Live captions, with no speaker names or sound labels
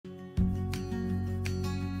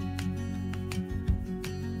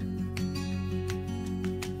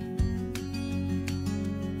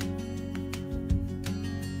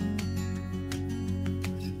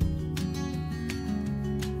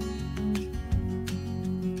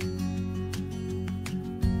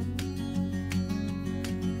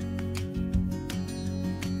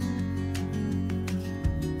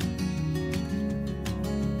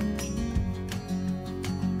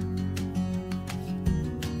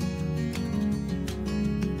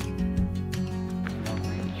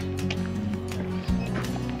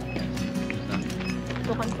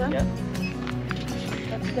concept? Yeah.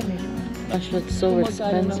 That's the main. Gosh, that's so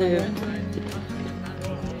expensive.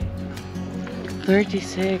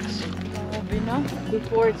 36.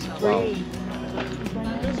 Before it's free.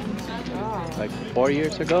 Like 4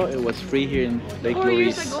 years ago, it was free here in Lake 4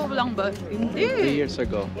 Louise. years ago lang ba? 3 Hindi. years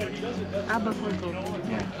ago. Before ko.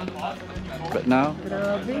 Yeah. But now,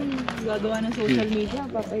 Grabe, gagawa ng social media.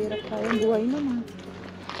 Papahirap tayong buhay naman.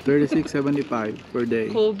 36.75 per day.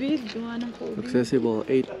 COVID, gawa ng COVID. Accessible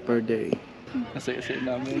 8 per day. Nasaya-saya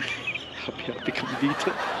namin. Happy kami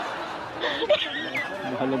dito.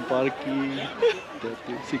 Mahal ang parking.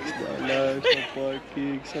 $6 ang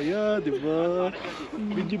parking. Saya, di ba?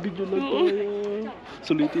 Video-video lang tayo.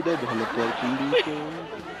 Sulitin na, mahal ang parking dito.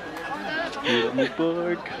 Hirap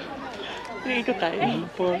mag-park. Ikot tayo. Mahal ang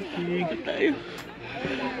parking. Ikot tayo.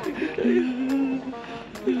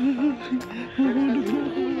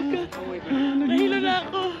 Nahilo na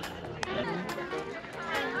ako.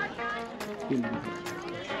 Same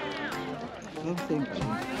pa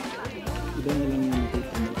rin. Iba na lang yung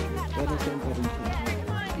nakita mo. Pero same pa rin siya.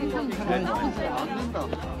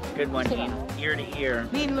 Good one, Dean. Ear to ear.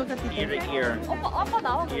 Dean, look at it. Ear to ear.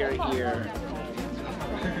 Ear to ear.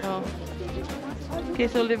 Oh.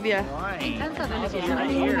 Kiss Olivia. Why? Ear to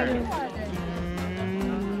ear.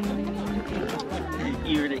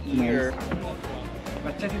 Ear to ear.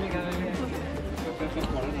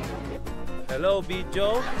 Hello,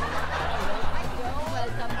 Bijo.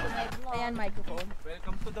 Welcome to my vlog. Ayan, microphone.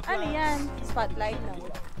 Welcome to the Ano yan? Spotlight lang.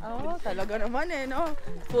 Oh, talaga naman eh, no?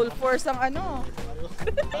 Full force ang ano.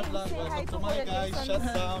 Welcome to my guys. Shut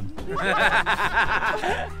down.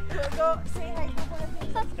 Go, say hi to Kuya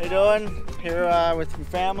Jason. How you doing? Here with your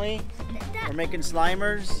family. We're making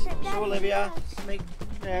slimers. So Olivia, make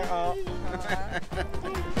there.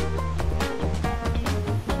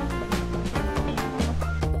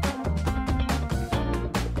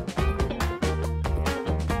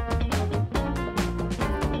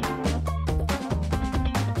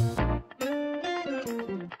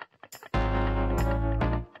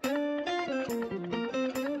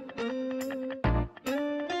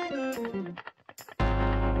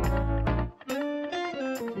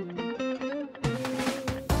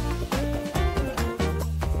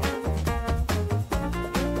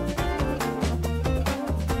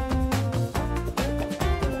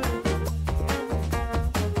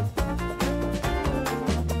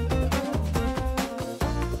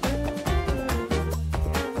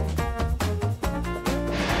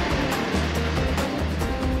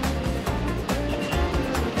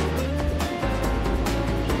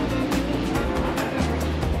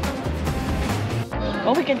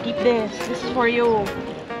 Oh, we can keep this. This is for you.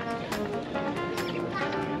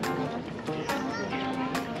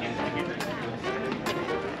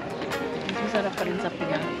 Masarap pa rin sa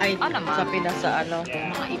Pinas. Ay, sa Pinas sa ano.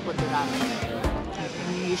 Mga ipon lang.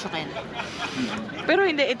 Hindi siya kaya. Pero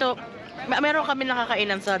hindi, ito, meron kami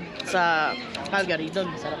nakakainan sa Calgary.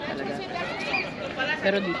 Doon, masarap talaga.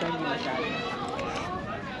 Pero dito, hindi masyado.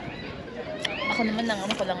 Ako naman lang,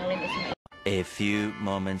 ano ko lang rin is A few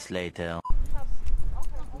moments later.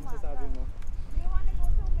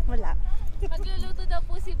 wala. Magluluto daw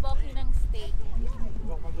po si Bok ng steak.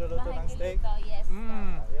 Magluluto ng steak? Yes.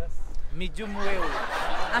 Yes. Medium well.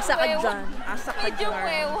 Asa ka dyan. Asa ka Medyo dyan.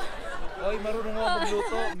 well. Oy, marunong ako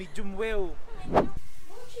magluto. Medium well.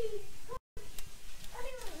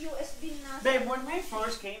 Babe, when we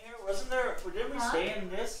first came here, wasn't there? Didn't we stay in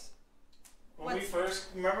this? When we first,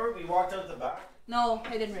 remember we walked out the back? No,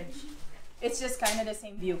 Hidden Ridge. It's just kind of the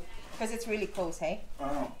same view because it's really close, hey?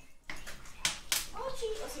 Oh.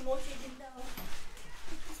 It's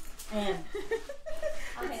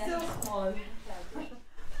still small.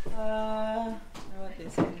 What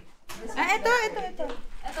is it? Ito.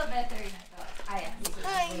 Ito better na to. Ayan.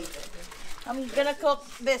 Hi. I'm gonna cook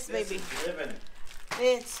this, baby. Living.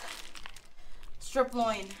 It's strip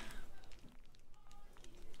loin.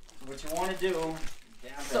 What you want to do?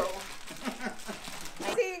 Damn So,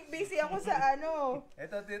 Busy ako sa ano.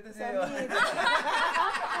 Ito Sa meat.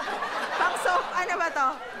 Pang soft, ano ba to?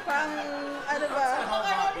 Pang, ano ba?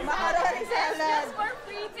 Macaroni salad. Just for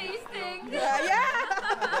free tasting. Yeah!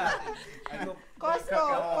 I go.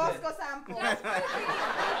 Costco sample. Just for free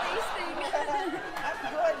tasting. That's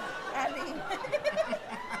good, Ali.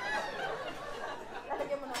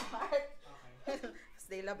 Lalagyan mo ng heart.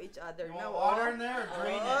 They love each other now. Water in there,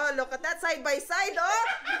 drain it. Oh, look at that side by side, oh!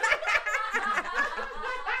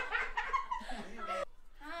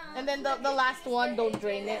 and then the last one, don't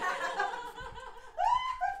drain it.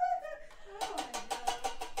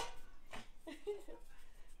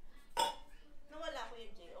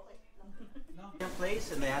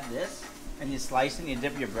 Place and they had this, And you slice and you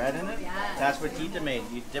dip your bread in it? Yeah. That's what Tita made.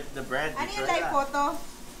 You dip the bread. Ano you yung try live that. photo?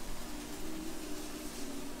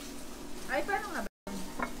 Ay, paano nga ba?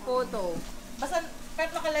 Photo. Basta, kahit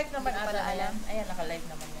naka-live naman ata Pala, ayan. Ayan, naka-live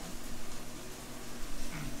naman yan.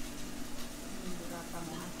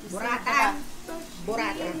 Burata.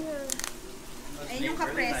 Burata. Let's Ayun yung make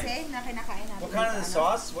really kaprese nice. na kinakain natin. What kind of sa ano.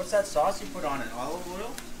 sauce? What's that sauce you put on it? Olive oil?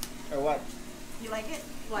 Or what? You like it?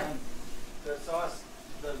 What? The sauce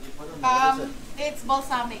that you put on what is it? It's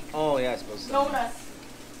balsamic. Oh yeah, it's supposed to.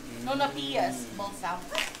 Nona Pias,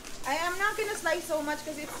 balsamic. I'm not gonna slice so much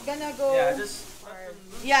because it's gonna go... Yeah, just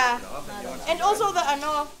Yeah. off if you want. And also the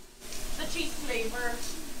the cheese flavor.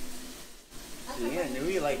 See, I knew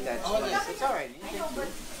you liked that cheese. It's alright.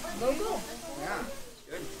 Go, go. Yeah, it's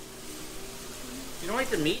good. You don't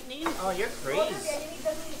like the meat, Neen? Oh, you're crazy. You need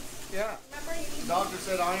the meat. Yeah. Remember, you need The doctor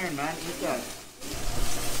said iron, man. Eat that.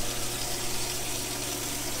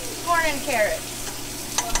 Corn and carrots.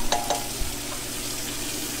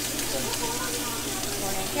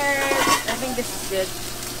 Corn and carrots. I think this is good.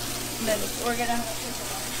 And then we're gonna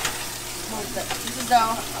move that. This is the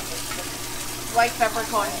white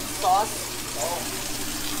peppercorn sauce.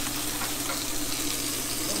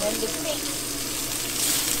 And then the steak.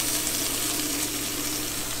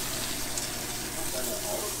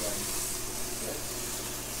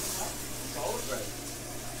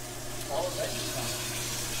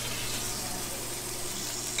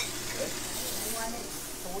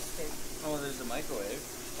 Oh, there's a microwave.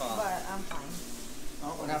 But I'm fine.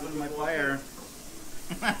 Oh, what happened to my fire?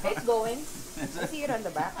 It's going. I see it on the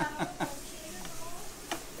back.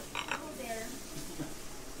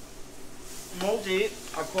 Multi,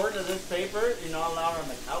 according to this paper, you're not allowed on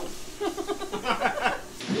the couch.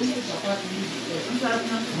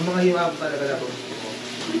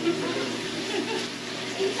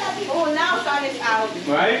 Oh, now sun is out.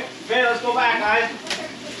 Right? Okay, let's go back, guys.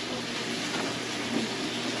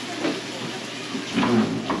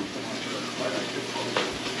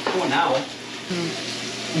 Oh, now.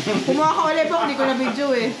 Kumuha ka ulit po, hindi ko na video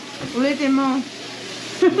eh. Ulitin mo.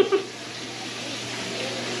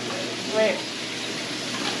 Wait.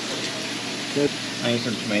 I need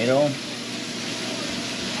some tomato.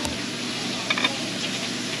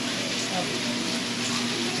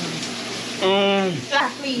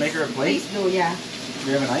 Please. Make her a plate. Please do, yeah.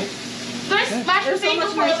 Do you have a knife? There's mashed There's so potato much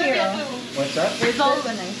for more Olivia here. too. What's that? There's also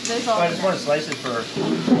nice. There's Oh, also I just want to slice it for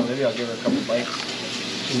Olivia. I'll give her a couple bites.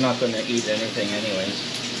 She's not going to eat anything anyways.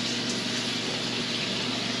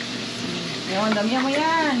 Ayun, damihan mo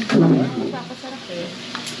yan. Papasarap eh.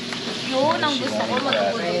 Yun ang gusto ko,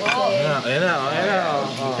 matutulo. Ayan na.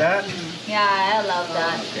 Eat that? Yeah, I love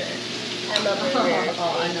that. Okay. I love it.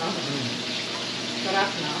 ano.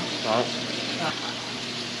 Sarap na.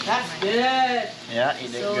 That's good. Yeah, you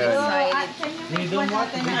did So good. excited. Medium what?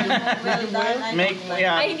 Well done. Make, Ay,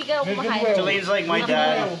 yeah. hindi ka kumakain. Jalene's like my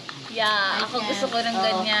dad. Yeah, ako gusto ko ng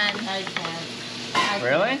ganyan. I can.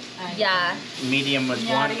 Really? Yeah. Medium with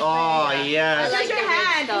one. Oh, yes. I like Use your the red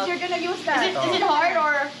hand stuff. if you're gonna use that. Is it hard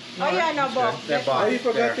or? Oh yeah, no, Bok. They're box. I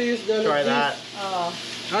forgot to use the Try that. Oh.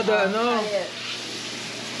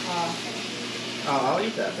 Oh, I'll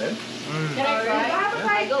eat that, then. Can I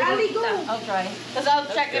try? Ali, go. I'll try. Cause I'll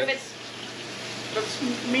check if it's. That's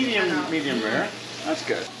medium rare. That's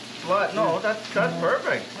good. What? No, that's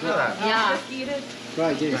perfect. Look at that. Yeah. Just eat it.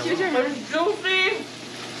 Try this. Use your hand. It's juicy.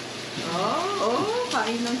 Oh,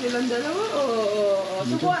 kain lang silang dalawa. Oh.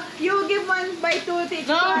 So, you give one bite to take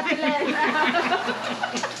No.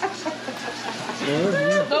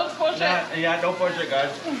 Yeah, Don't push it. Yeah, don't push it,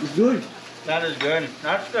 guys. it's good. That is good.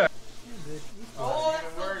 That's good. Oh,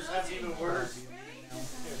 Even worse. That's even worse.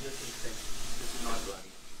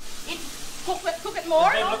 Cook it more.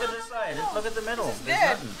 Hey, look at this side. Just look at the middle.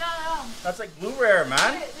 There's good. nothing. That's like blue rare,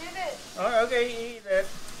 man. Did it. Oh, okay, eat it.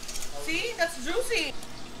 See, that's juicy.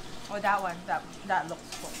 Oh, that one. That looks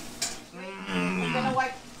cool. I'm gonna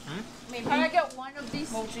wipe. Maybe. Can I get one of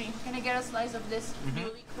these? Mochi. Can I get a slice of this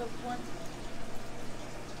newly cooked one?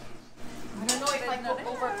 I don't know if I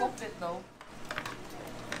overcooked it though.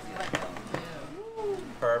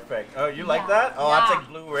 Perfect. Oh, you like Yeah. that? Oh, that's Yeah. like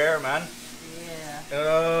blue rare, man. Yeah.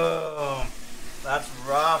 Oh, that's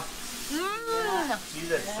rough.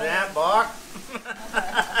 She's a champ, Bok.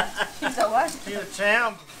 She's a what? She's a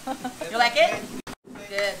champ. You like it?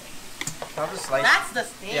 Good. I'll just slice. That's the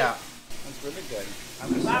steak. Yeah, that's really good.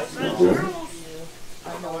 I'm just That's the slicing it. juice. I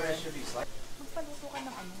don't know what I should be slicing.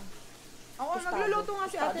 Oo, nagluluto nga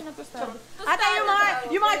si ate ng tostado. Ate,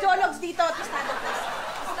 yung mga jologs dito, tostado please.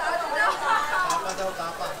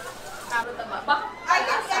 I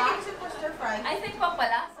can use it for stir fry. I think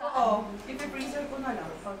pampalasa. Oo. Ipi-freezer ko na lang.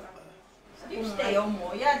 Kung ayaw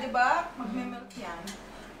mo. Yeah, di ba? Magme-melt yan.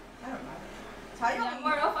 I don't know. Sayang. Yeah,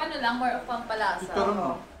 more of ano lang, more of pampalasa. Chicharon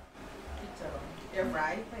mo. Chicharon. Air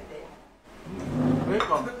fry? Pwede.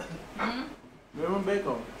 Bacon. Meron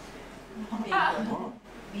bacon. Bacon.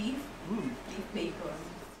 Beef? Beef bacon.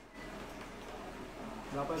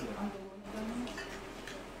 Dapat yun.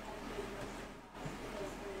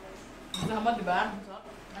 Sama, di ba?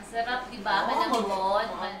 Masarap, di ba? Malambot.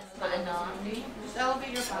 Ano? Just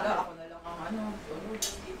elevate your palate. Ako na lang ang ano. Jologs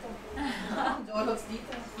dito. Jologs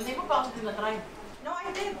dito. Hindi mo pa ako tinatry. No,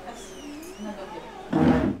 I did. Nagagawin.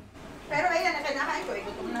 Pero ayan, kinakain ko.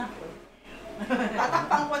 Igutom na ako.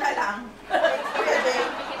 Tatakpan ko na lang. Kuya Jay,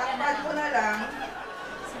 tatakpan ko na lang.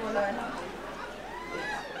 Kasi wala na.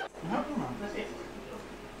 Hindi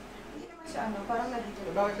naman siya ano, parang nandito.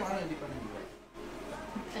 Bakit yung ano hindi pa nandito?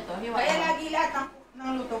 Ito, hiwa. Kaya lagi lahat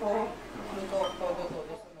ng luto ko. Luto, todo.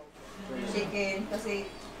 Chicken, kasi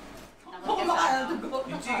Ako kumakain ng dugo.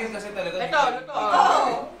 Yung chicken kasi talaga. Ito, luto.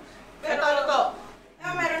 Pero Luto.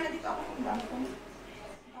 meron na dito ako kung dami ko.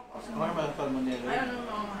 Ano yung salmonella? I don't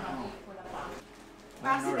know. Wala pa.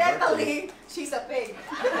 Accidentally, she's a pig.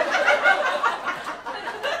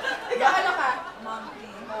 Ikaw ano ka? Monkey.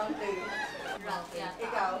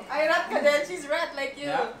 Ikaw. Ay, rat ka din. She's rat like you.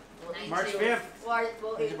 Yeah. March 5th. What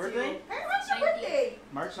will Is your birthday? Hey, what's your birthday?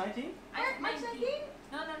 March 19th? March 19?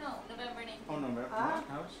 No. November 19. Oh, November. Ah.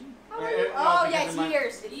 How is she? How are you? Oh, yeah, it's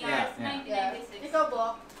years. It's Yeah. Yes, 1996. Ikaw,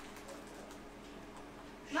 Bok?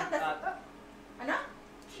 Not that. Ano?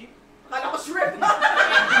 Sheep. Akala ko shrimp.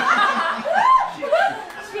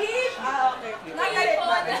 Sheep? Ah, okay. Not that it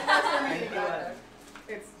matters. Not significant.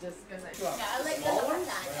 It's just because I I like the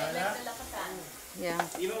lakatan. I like the lakatan. Yeah.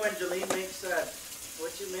 Even when Jolene makes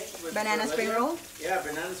what you make with Banana with spring Olivia? roll? Yeah,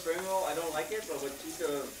 banana spring roll. I don't like it, but what you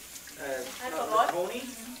do, forgot. Tony,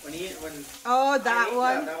 when Oh, I that ate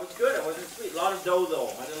one? that was good. It wasn't sweet. A lot of dough though.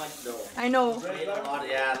 I didn't like the dough. I know. I ate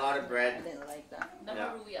a lot of bread. didn't like that. The Yeah.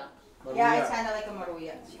 maruya. Yeah, it's kind of like a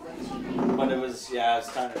maruya. But it was it's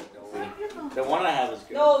kind of doughy. The one I had was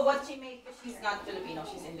good. No, what she made, because she's not Filipino,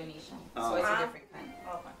 she's Indonesian. So Oh. it's a different kind.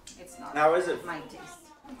 Okay. It's not Now is it my taste.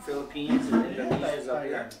 Philippines and Indonesia's up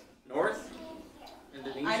here? North?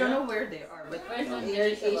 Indonesia? I don't know where they are, but Where's they're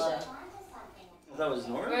Indonesia? Asia. That was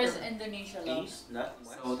north. Where's or Indonesia, love? east? Not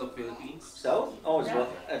west. South of Philippines. South? Oh, it's Yeah.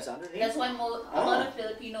 it's underneath. That's why a lot of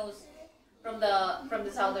Filipinos from the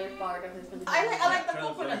southern part of the Philippines. I like the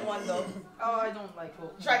coconut one though. Oh, I don't like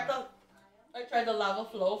coconut. I tried the lava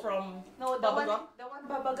flow from No, Bubblegum. the one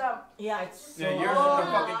babagam. Yeah, it's so Yeah, yours is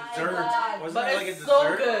the fucking dessert. Wasn't But it like a it's dessert?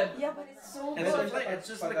 so good. Yeah, but it's so And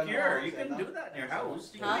it's just liqueur. You can do that in your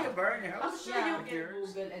house. You can make a bar in your I'm house. sure you can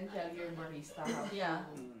Liqueurs. Google and tell your barista how. Yeah,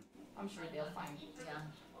 I'm sure they'll find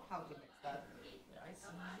how to mix that.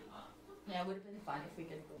 Yeah, it would have been fun if we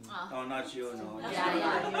could go. Oh, not you, no.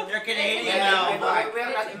 Yeah. You're Canadian now.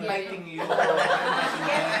 We're not inviting you.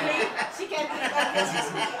 She can't eat that because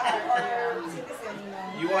she's our citizen.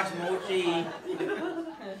 You watch Mochi.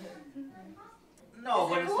 No,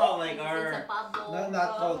 but it's not like our.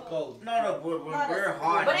 Not cold. No, we're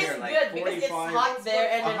hot But here, it's like good because it's 45, hot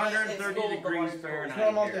there and then it's 130 cold. degrees It's Fahrenheit.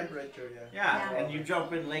 normal here. temperature, yeah. Yeah, and you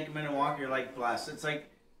jump in Lake Minnewaca, you're like blessed. It's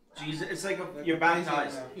like, Jesus, it's like you're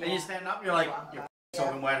baptized. And you stand up, you're like, you're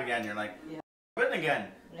soaking wet again. You're like, quitting again.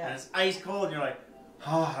 And it's ice cold, and you're like,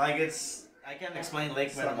 oh, like it's, I can't explain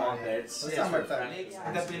Lake Minnewaca. It's summertime. refreshing.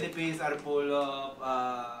 In the Philippines are full of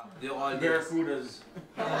you all Barracudas.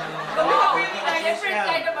 Different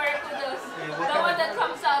kind of barracudas. The one that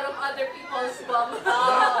comes out of other people's bum.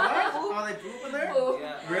 Oh, they poop in there? Poop.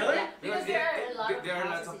 Yeah. Really? Yeah, because there are a lot of there are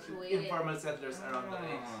lots houses of situated. informal settlers around the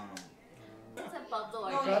lake. It's a Pablo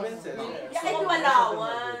Provinces. Yeah, and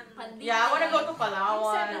Palawan. Pandita. Yeah, I want to go to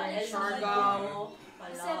Palawan, Seven. Siargao,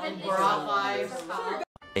 Seven is Boracay.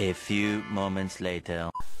 A few moments later.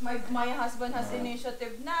 My husband has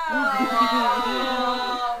initiative now.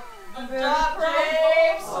 Good job,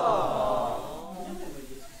 James!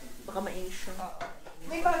 Baka mainis siya.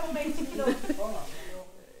 May bagong 20 kilo.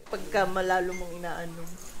 Pagka malalo mong inaano,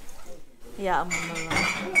 hayaan mo na lang.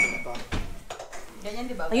 Ganyan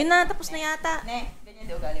di ba? Ayun na, tapos na yata. Ne, ganyan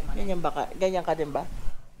di ugali man. Ganyan ka din ba?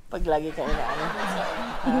 Pag lagi ka inaano.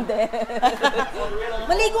 Hindi.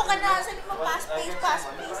 Maligo ka na, sabi mo fast pace.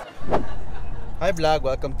 Hi vlog,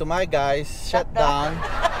 welcome to my guys shutdown.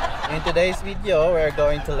 In today's video, we're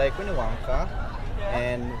going to Lake Minnewanka,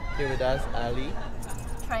 and here with us, Ali,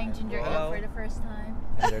 Trying ginger ale for the first time.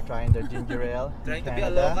 and they're trying their ginger ale. Trying to be a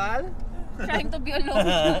Canada. local. Trying to be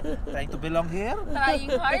alone. Trying to belong here. Trying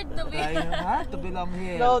hard to be. Trying hard to belong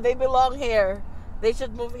here. No, they belong here. They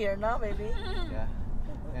should move here now, maybe. Yeah,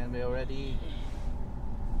 and we already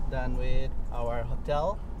done with our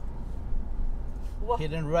hotel.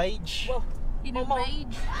 Hidden Rage. Hidden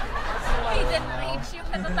Rage. Hidden Rage, yung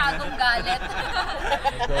natatagong galit.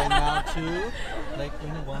 We're going now to Lake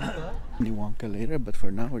Minnewanka. Minnewanka later, but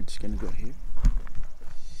for now we're just gonna go here.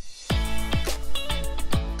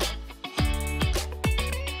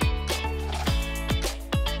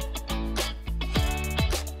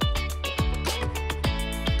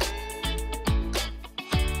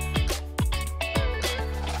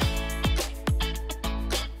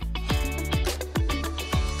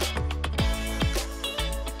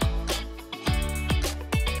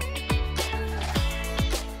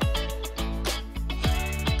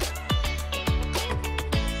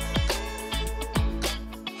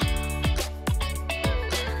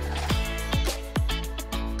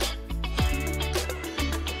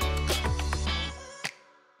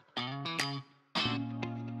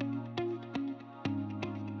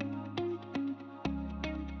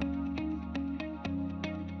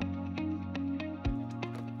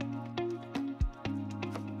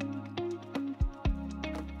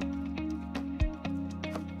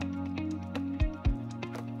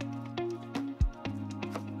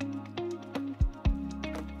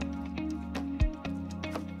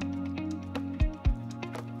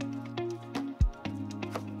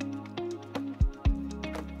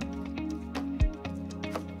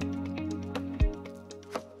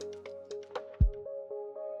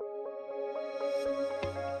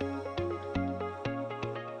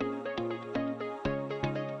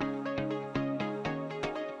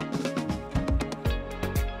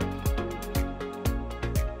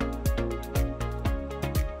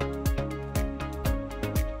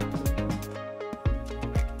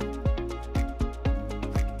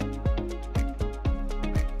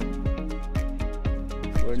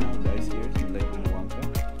 We're now guys here in Lake Minnewanka.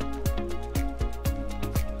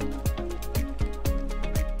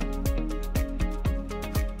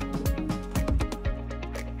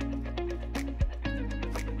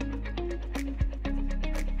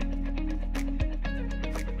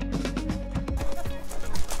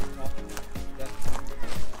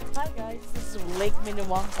 Hi guys, this is Lake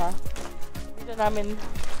Minnewanka. Dito namin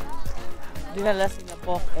dinala sila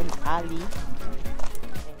Bok and Alee.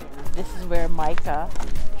 This is where Micah,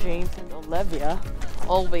 James, and Olivia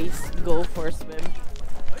always go for a swim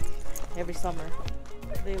every summer.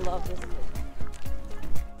 They love this.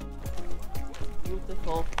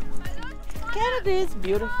 Beautiful. Canada is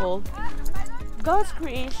beautiful. God's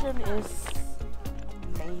creation is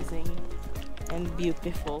amazing and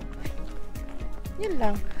beautiful. Yun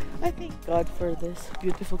lang. I thank God for this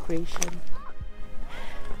beautiful creation.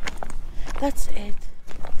 That's it.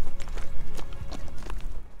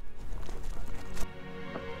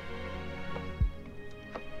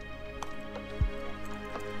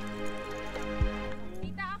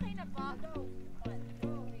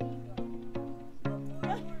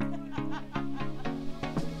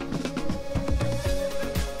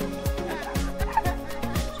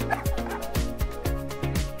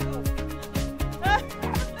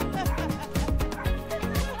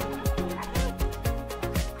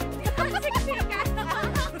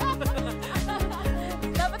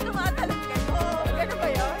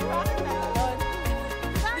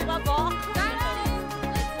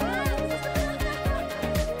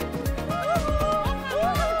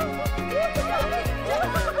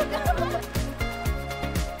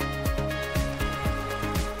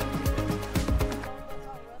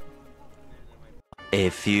 A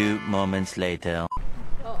few moments later.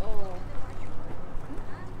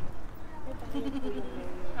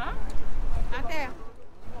 Huh? Ate.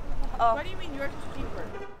 Oh. What do you mean yours is cheaper?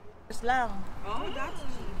 Just lang. Oh, that's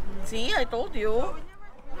cheap. See, I told you. Oh,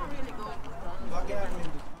 we don't really go.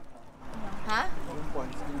 Huh?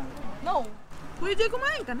 No. Pwede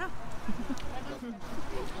kumain ka na.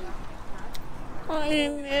 Ang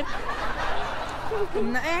init.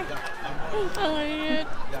 Na eh. Ang init.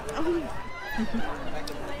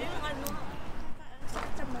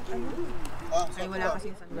 Ay, wala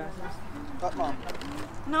kasing sunglasses.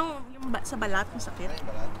 No, yung sa balat, masakit.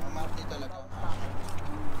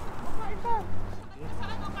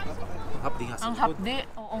 Ang hapdi.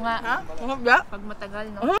 Oo nga. Ha? Ang hapda? Pag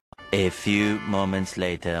matagal, no? A few moments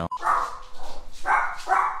later.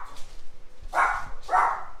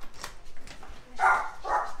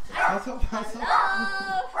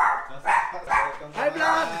 Hi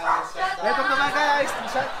vlog! Welcome to my guys!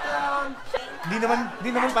 Shutdown! Di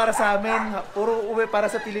naman para sa amin. Puro uwi para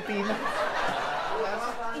sa Pilipinas.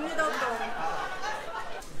 Inyo daw to.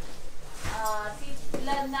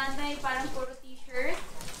 Sila nanay parang puro t-shirt.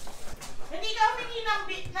 Hindi ka humingi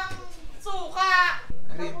ng suka!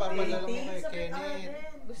 Hindi pa padala mo kay Kenneth.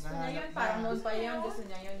 Noon pa yun, gusto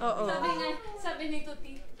niya yun. Oo. Sabi ni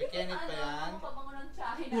Tuti. Kay Kenneth pa yan? Pabango ng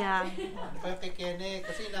tsahe natin. Yeah. Hindi pa yung kay Kenneth.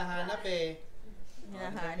 Kasi hinahanap eh.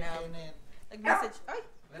 Hinahanap. Kenneth. Nag-message, ay!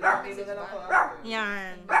 2 kilo na lang po ah.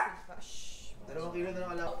 Yan. 2 kilo na lang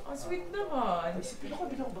wala. Ang sweet naman. Si Pinoy,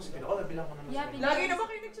 bilang ko ba si Pinoy? Nabilang ko naman. Yeah, Lagi naman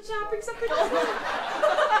kayo nagsha-shopping sa Pinoy.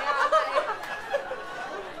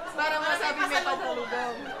 Para masabi may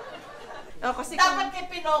padulugong. Oh, kasi Dapat kay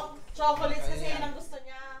Pinok, chocolates kasi yun ang gusto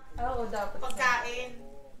niya. Oo, dapat. Pagkain.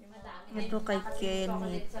 Ito kay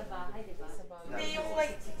Kenneth. Sa bahay, di ba? Hindi yung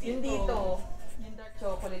like, Yung dito, yung dark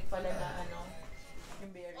chocolate pala na ano,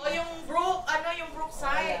 yung berry. o yung Brook, yung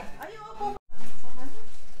Brookside. Ay, oo.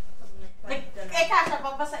 Kasha,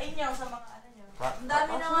 papasain niyo sa mga ano niyo. Ang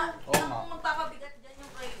dami na nga. Oo, Ang magpapabigat dyan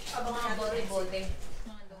yung kay abangan Mga natin. bote-bote.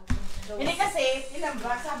 Hindi kasi, ilan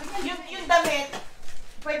ba? Sabi niya, yung damit,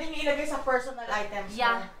 pwede niyo ilagay sa personal items.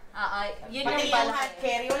 Yeah. Yun Pati yung yung balak. hand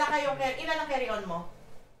carry. Wala kayong carry. Ilan ang carry-on mo?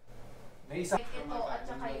 May isa. Ito at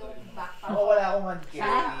saka yung backpack. Oo, wala akong hand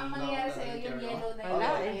carry. Ang mangyayari sa'yo, yung yellow na Wala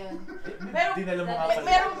yun. eh. Ayun. Meron, Dinala mo nga pala.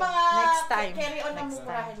 merong mga Next time. carry-on na Next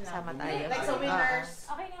mumurahin time. lang. Sama tayo. Like sa Winners.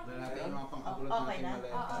 Okay na. Dala natin yung mga pang-upload Okay natin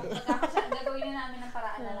na. maleta. Gagawin na namin ng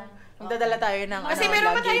paraan na lang. Magdadala tayo ng Kasi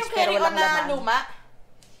meron pa tayong carry-on na luma.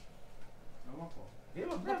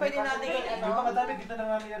 Ewan ko. Na pwede natin yung Yung mga damit dito na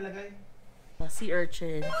nga nilalagay. Sea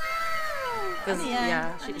urchin. Kasi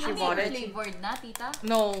yeah, she bought it. Flavored na, tita?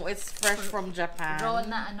 No, it's fresh from Japan. Raw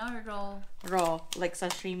na raw. Raw, like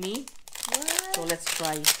sashimi. So let's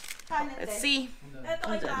try. Let's see. Ito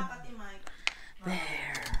kay Papa, Mike.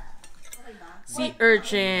 There. Sea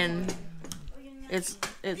urchin. It's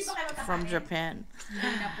from Japan. Hindi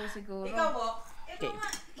na po siguro. Ikaw, Bok, ito Okay. nga.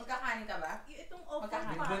 Magkakanin ka ba? Itong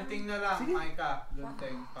Magkakanin. pa. Gunting na lang, Maika.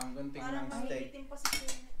 Gunting. Pang-gunting Parang ng steak. maiitim pa si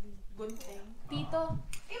Kenneth. Gunting. Tito,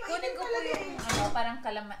 Eh, kunin ko po talaga yung parang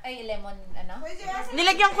lemon, Pwede, asan?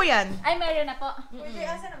 Nilagyan ko yan. Ay, meron na po. Pwede,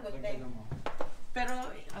 asan ang gunting? Pero,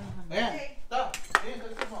 Ayan. Ito. Ayan,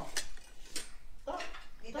 dalitin mo.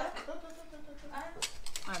 Dito?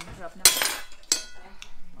 Drop na.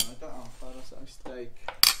 Ito, para sa steak.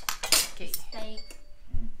 okay. Steak.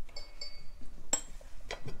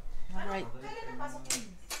 Alright. Kailan napasok yun?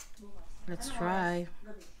 Let's try.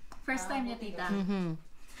 First time niya, tita.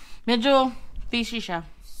 Medyo fishy siya.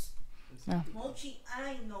 Mochi,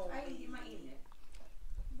 ay no. Ay, hindi mainit.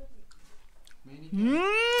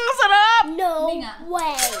 Sarap! Hindi nga.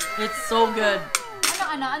 It's so good.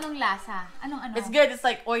 Anong lasa? Anong? It's good. It's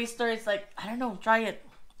like oyster. It's like, I don't know. Try it.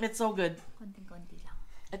 It's so good. Konting-konti lang.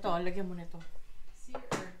 Ito, lagyan mo nito. Sea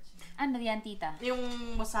urchin. Ano yan, tita? Yung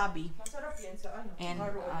wasabi. Masarap yan sa ano? And,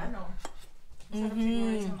 Maroon, ano?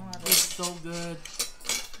 It's so good.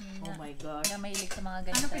 Oh my God. Na mahilig sa mga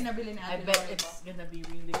ganito. Ano pinabili ni I Ate bet Lori it's mo? gonna be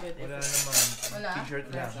really good. Wala naman. Wala? T-shirt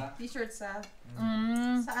lang. T-shirt sa?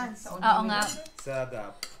 Saan? Sa Oo nga. Sa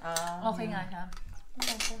Gap. Okay nga siya.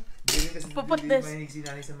 Hindi kasi Puput hindi this. mahilig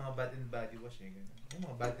sinanay sa mga bath and body wash eh. Ganun. Yung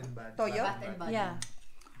mga bath and body. Toyo? bath and body. Yeah.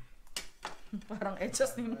 Parang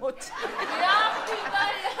echos ni Mochi. Yak, tita!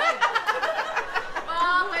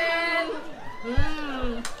 Bakit?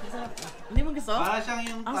 Hindi mo gusto? Para siyang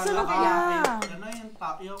yung Ang talaga. sarap niya.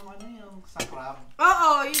 Yung sa crab. Oo,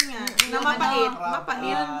 yun nga. Na mapait. Crab, Mapait.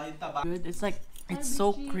 yung taba. Good. It's like, it's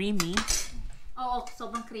so creamy. Oo,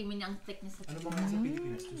 sobrang creamy niya ang thickness sa Ano ba nga sa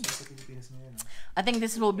Pilipinas? Gusto sa Pilipinas ngayon. I think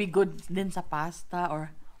this will be good din sa pasta or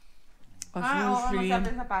Oo, sushi.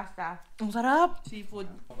 masarap sa pasta. Ang sarap. Seafood.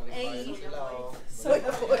 Soya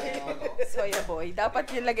boy. Soya boy. Dapat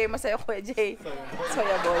yung lagay mo sa'yo, Kuya Jay.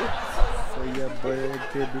 Soya boy. Soya boy,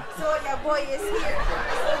 credit. Soya boy is here.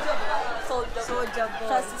 Soja boy.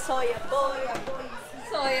 Siya si Soya boy.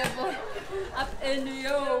 Soya boy. Up in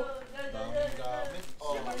yo. Daming gamit.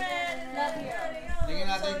 Oh. Tingnan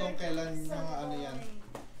natin kung kailan yung mga ano yan.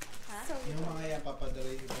 Yung mga yan papadala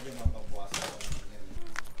yung mga mapabuwasan.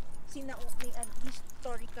 Sinaukling an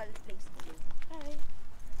historical place din.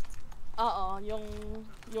 Oo, yung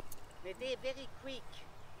Very, very quick.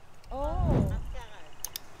 Oh. After